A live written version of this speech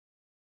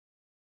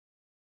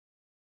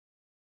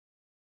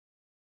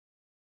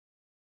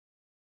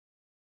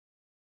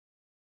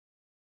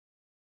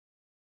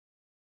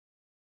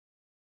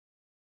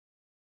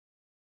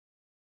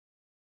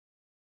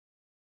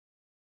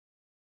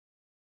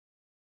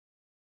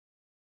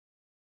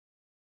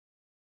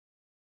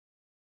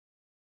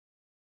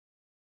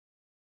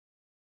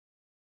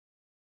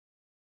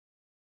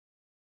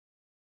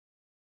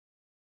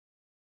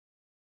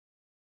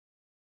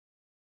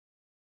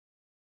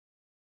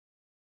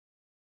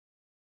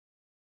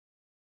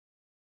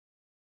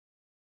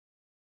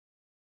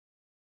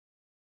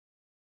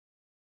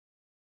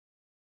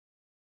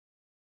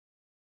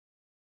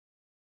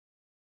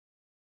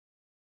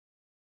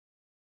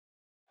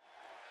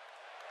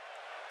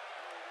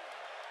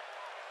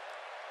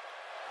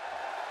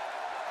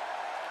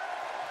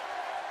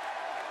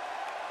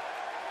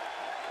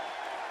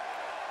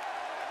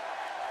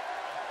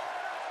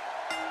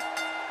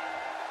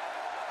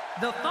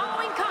The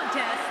following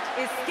contest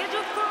is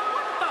scheduled for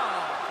one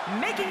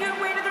fall. Making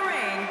her way to the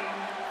ring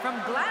from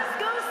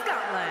Glasgow,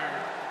 Scotland,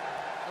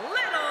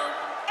 Little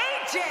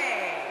AJ.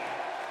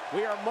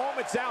 We are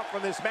moments out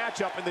from this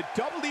matchup, and the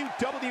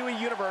WWE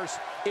Universe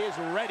is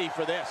ready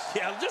for this.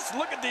 Yeah, just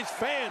look at these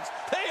fans.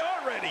 They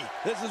are ready.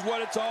 This is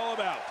what it's all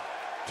about.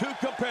 Two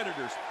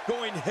competitors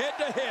going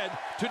head-to-head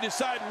to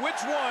decide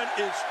which one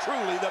is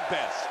truly the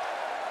best.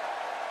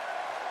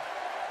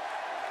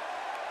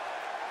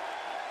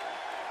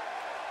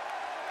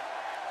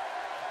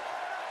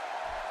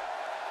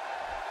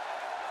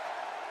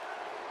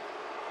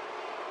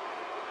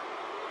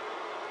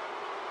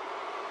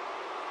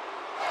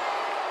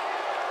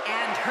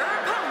 And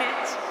her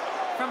opponent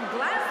from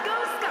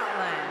Glasgow,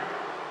 Scotland,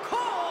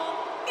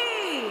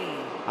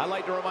 I'd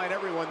like to remind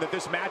everyone that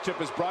this matchup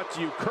is brought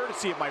to you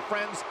courtesy of my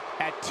friends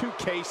at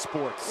 2K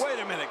Sports. Wait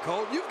a minute,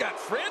 Cole. You've got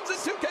friends at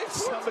 2K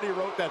Sports? Somebody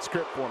wrote that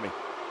script for me.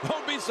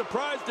 Don't be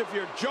surprised if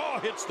your jaw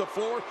hits the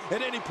floor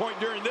at any point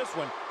during this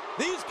one.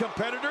 These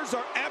competitors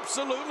are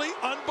absolutely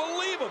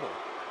unbelievable.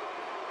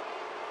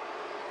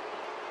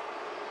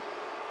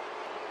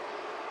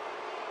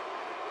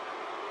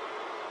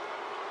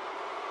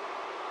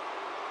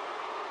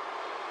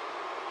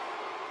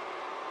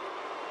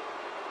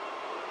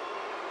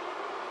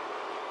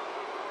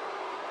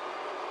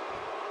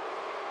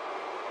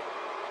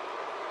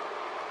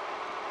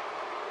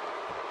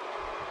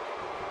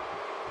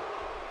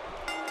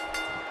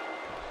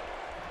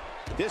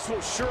 This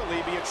will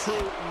surely be a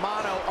true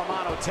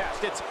mano-a-mano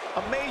test. It's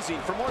amazing.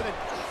 For more than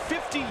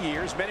 50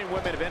 years, men and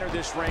women have entered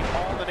this ring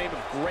all in the name of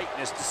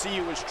greatness to see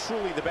who is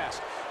truly the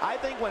best. I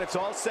think when it's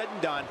all said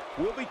and done,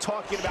 we'll be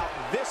talking about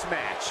this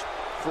match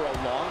for a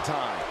long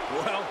time.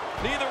 Well,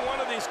 neither one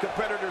of these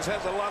competitors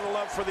has a lot of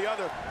love for the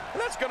other,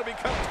 and that's going to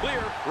become clear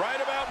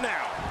right about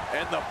now.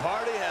 And the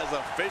party has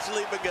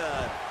officially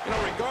begun. You know,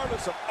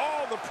 regardless of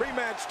all the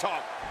pre-match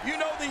talk, you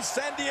know these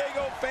San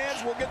Diego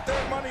fans will get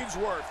their money's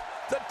worth.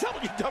 The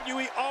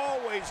WWE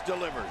always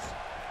delivers.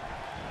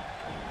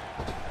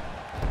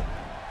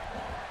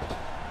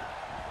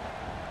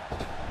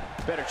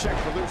 Better check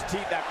for loose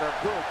teeth after a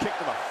brutal kick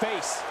to the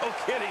face. No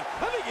kidding.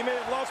 I think he may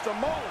have lost a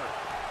molar.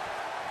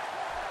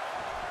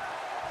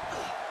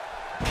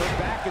 Her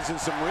back is in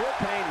some real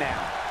pain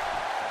now.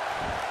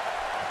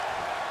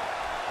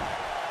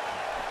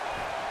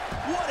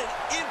 What an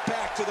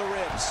impact to the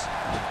ribs.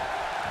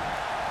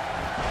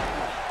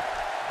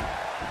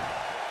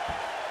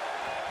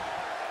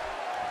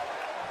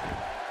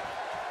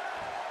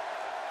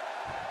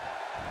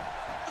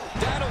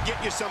 That'll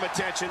get you some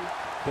attention.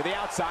 To the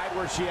outside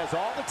where she has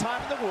all the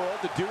time in the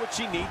world to do what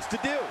she needs to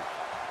do.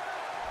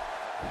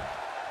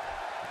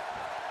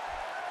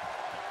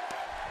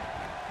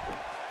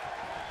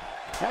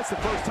 That's the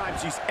first time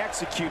she's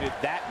executed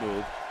that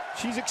move.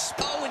 She's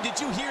Oh, and did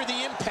you hear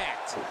the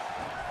impact?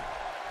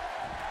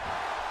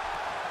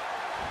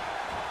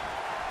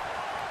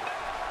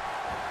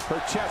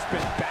 Her chest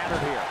been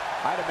battered here.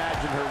 I'd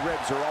imagine her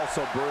ribs are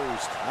also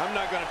bruised. I'm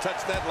not going to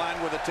touch that line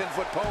with a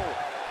 10-foot pole.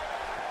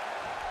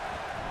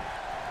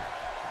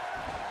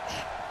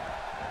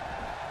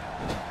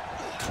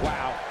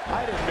 Wow,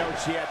 I didn't know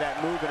she had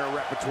that move in her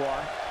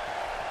repertoire.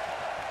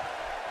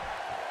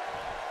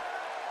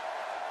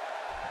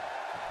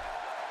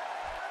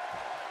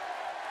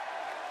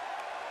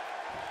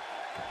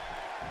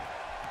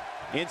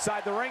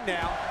 Inside the ring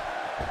now.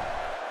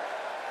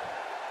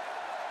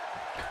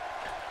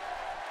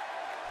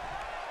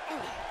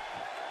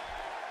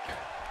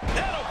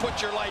 That'll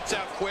put your lights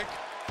out quick.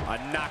 A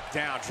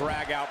knockdown,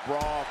 drag-out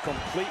brawl,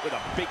 complete with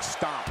a big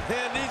stomp.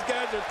 And these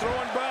guys are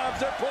throwing bombs.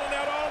 They're pulling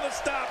out all the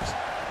stops.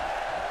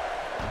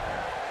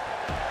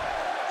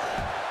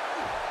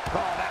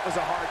 Oh, that was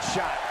a hard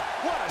shot.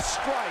 What a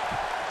strike.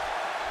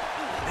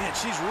 Man,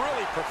 she's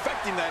really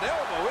perfecting that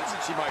elbow,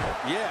 isn't she, Michael?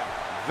 Yeah,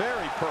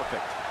 very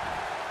perfect.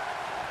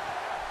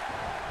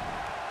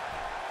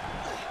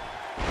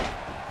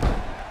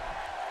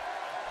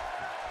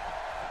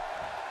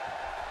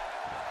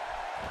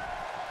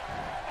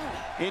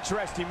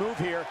 Interesting move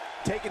here,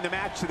 taking the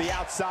match to the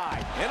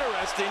outside.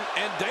 Interesting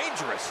and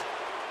dangerous.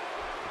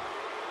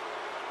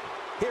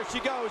 Here she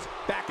goes,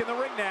 back in the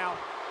ring now.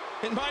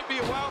 It might be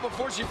a while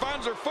before she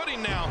finds her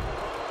footing now.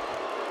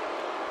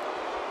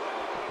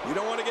 You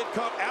don't want to get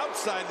caught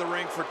outside the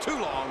ring for too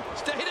long.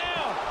 Stay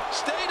down!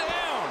 Stay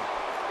down!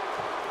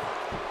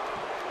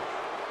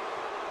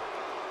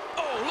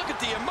 Oh, look at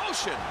the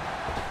emotion!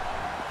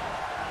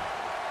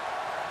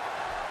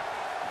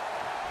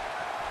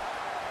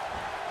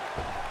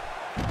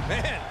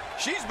 Man,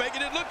 she's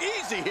making it look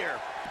easy here.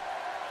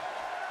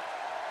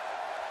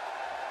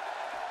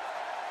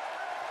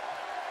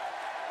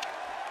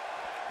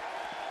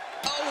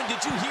 Oh, and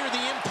did you hear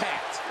the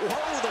impact?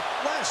 Whoa, the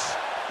flesh.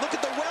 Look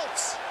at the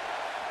welts.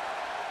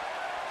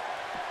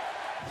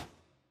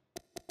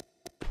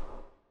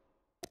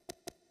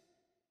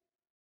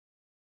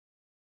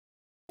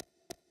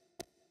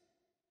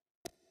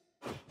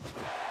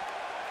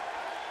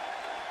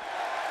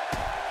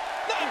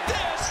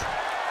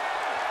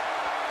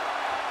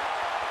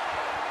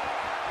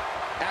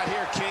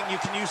 King, you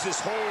can use this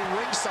whole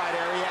ringside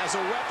area as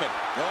a weapon.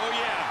 Oh,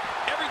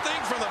 yeah.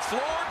 Everything from the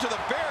floor to the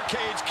bear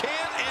cage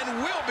can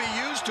and will be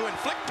used to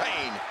inflict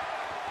pain.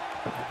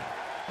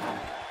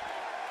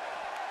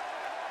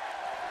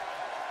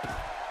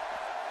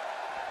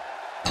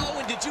 Oh,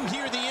 and did you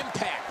hear the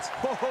impact?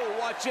 Oh,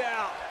 watch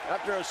out.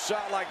 After a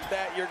shot like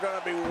that, you're going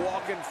to be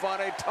walking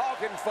funny,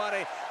 talking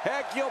funny.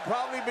 Heck, you'll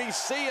probably be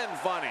seeing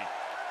funny.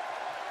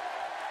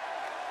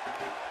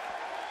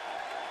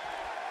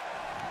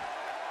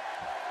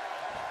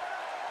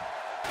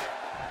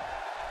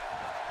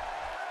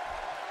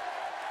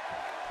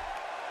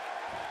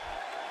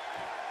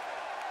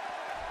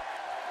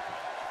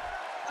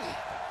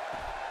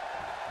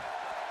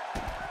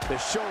 The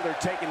shoulder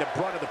taking the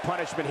brunt of the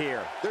punishment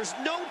here. There's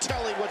no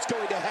telling what's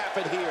going to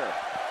happen here.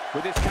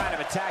 With this kind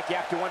of attack, you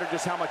have to wonder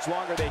just how much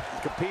longer they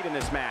can compete in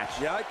this match.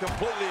 Yeah, I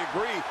completely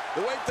agree.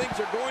 The way things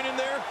are going in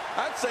there,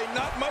 I'd say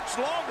not much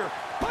longer.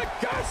 My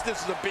gosh, this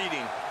is a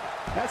beating.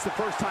 That's the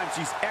first time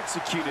she's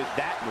executed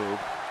that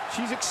move.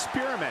 She's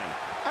experimenting.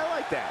 I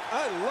like that.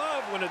 I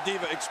love when a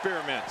diva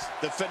experiments.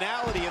 The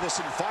finality of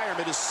this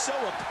environment is so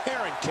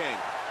apparent, King.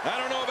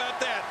 I don't know about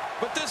that,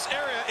 but this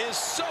area is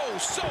so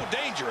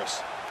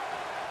dangerous.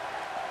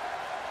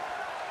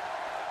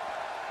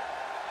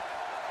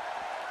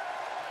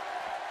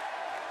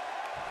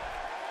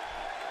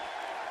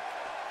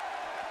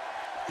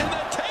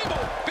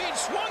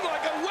 Swung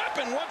like a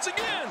weapon once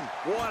again.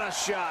 What a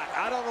shot.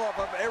 I don't know if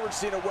I've ever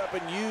seen a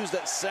weapon used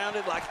that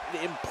sounded like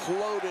it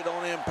imploded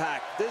on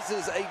impact. This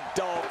is a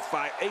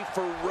dogfight, a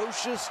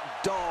ferocious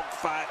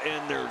dogfight,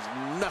 and there's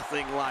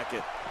nothing like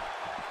it.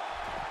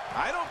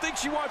 I don't think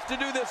she wants to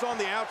do this on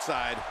the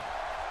outside.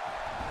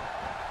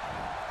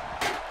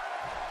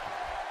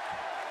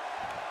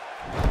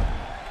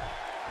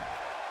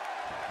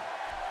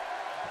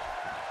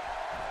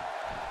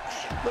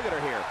 Look at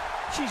her here.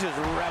 She's just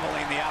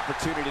reveling the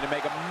opportunity to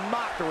make a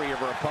mockery of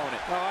her opponent.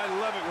 Oh, I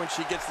love it when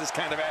she gets this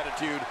kind of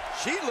attitude.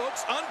 She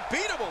looks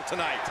unbeatable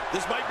tonight.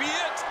 This might be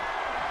it.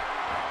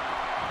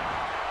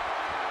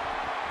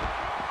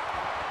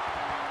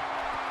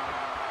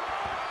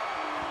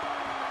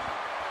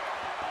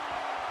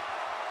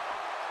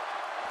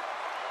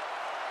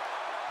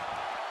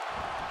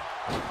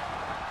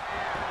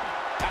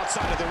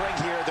 Outside of the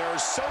ring here, there are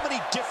so many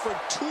different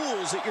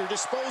tools at your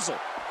disposal.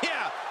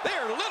 Yeah, they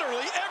are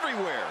literally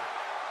everywhere.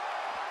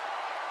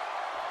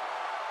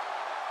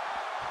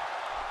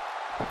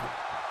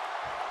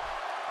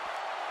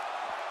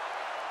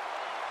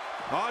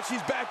 Oh,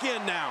 she's back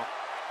in now.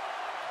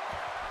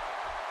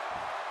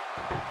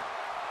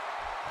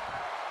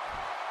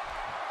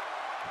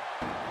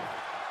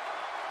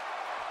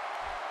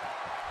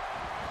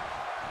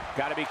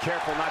 Got to be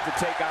careful not to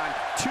take on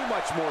too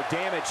much more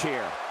damage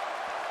here.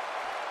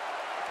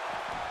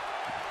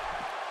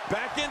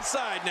 Back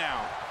inside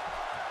now.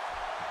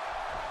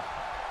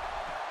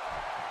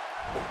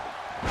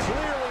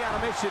 Clearly on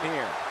a mission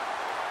here.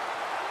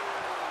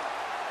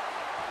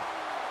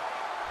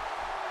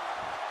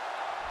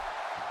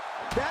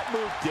 That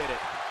move did it.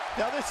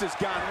 Now this has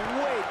gone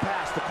way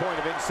past the point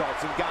of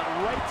insults and gone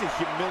right to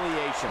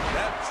humiliation.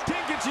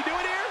 Can she do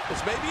it here?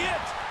 This may be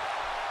it.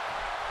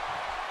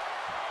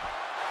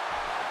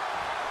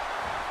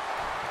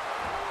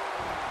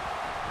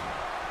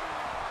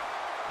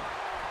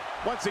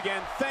 Once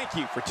again, thank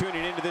you for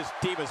tuning into this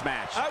Divas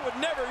match. I would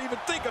never even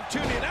think of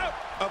tuning out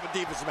of a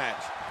Divas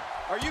match.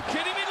 Are you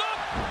kidding me? Look!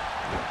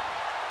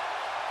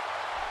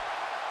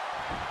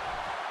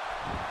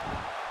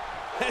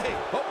 Hey,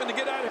 hoping to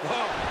get out of it.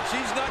 Oh,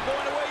 she's not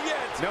going away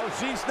yet. No,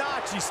 she's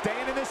not. She's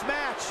staying in this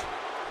match.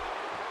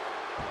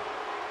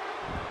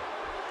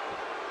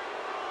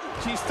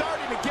 She's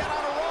starting to get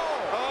on a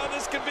roll. Oh,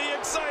 this could be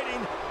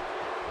exciting.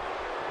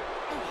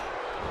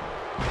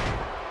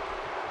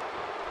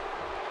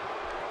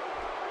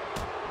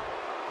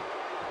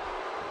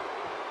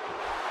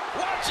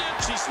 Watch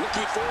it. She's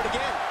looking for it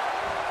again.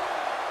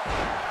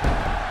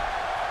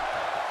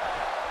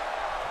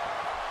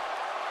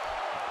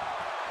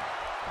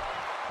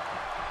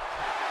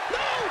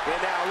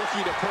 And now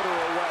looking to put her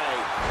away.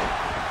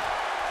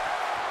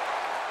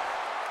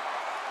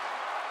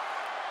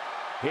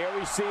 Here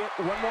we see it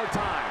one more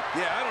time.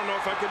 Yeah, I don't know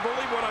if I can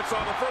believe what I saw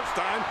the first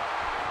time.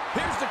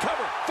 Here's the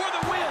cover for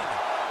the win.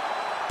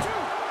 2,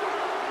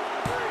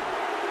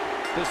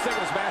 3. The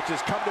singles match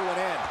has come to an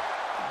end.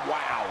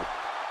 Wow.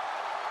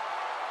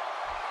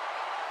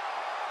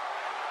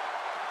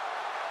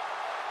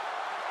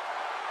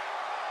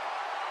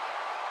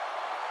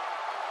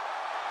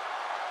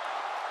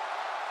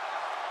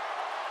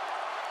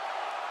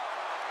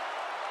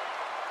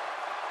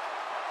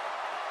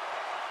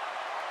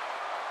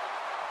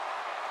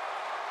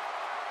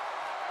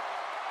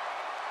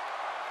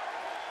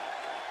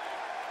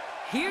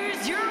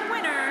 Here's your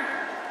winner,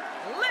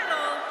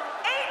 Little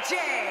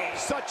AJ.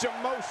 Such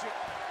emotion.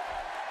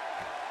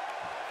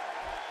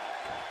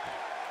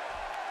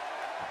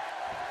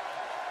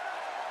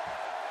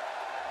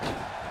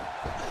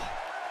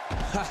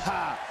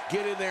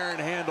 Get in there and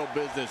handle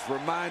business.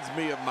 Reminds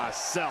me of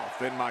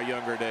myself in my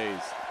younger days.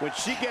 When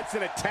she gets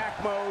in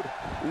attack mode,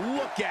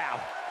 look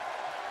out.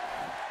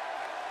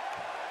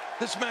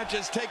 This match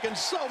has taken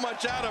so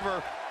much out of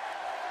her.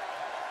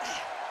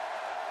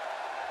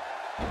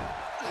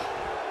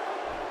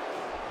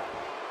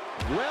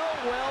 Well,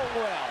 well,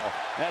 well.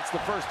 That's the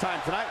first time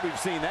tonight we've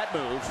seen that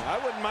move. I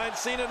wouldn't mind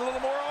seeing it a little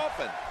more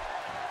often.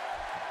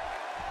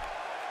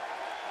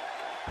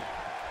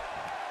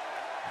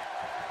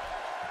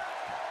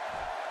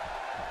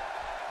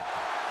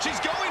 She's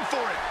going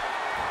for it.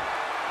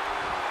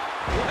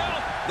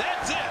 Well,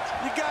 that's it.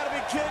 You gotta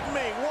be kidding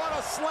me. What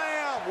a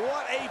slam.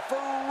 What a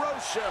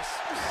ferocious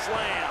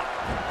slam.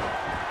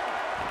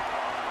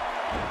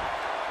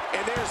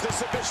 And there's the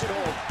submission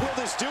hold. Will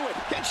this do it?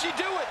 Can she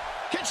do it?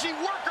 Can she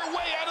work her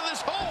way out of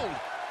this hold?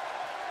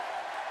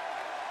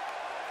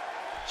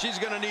 She's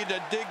going to need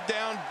to dig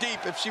down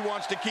deep if she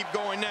wants to keep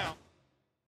going now.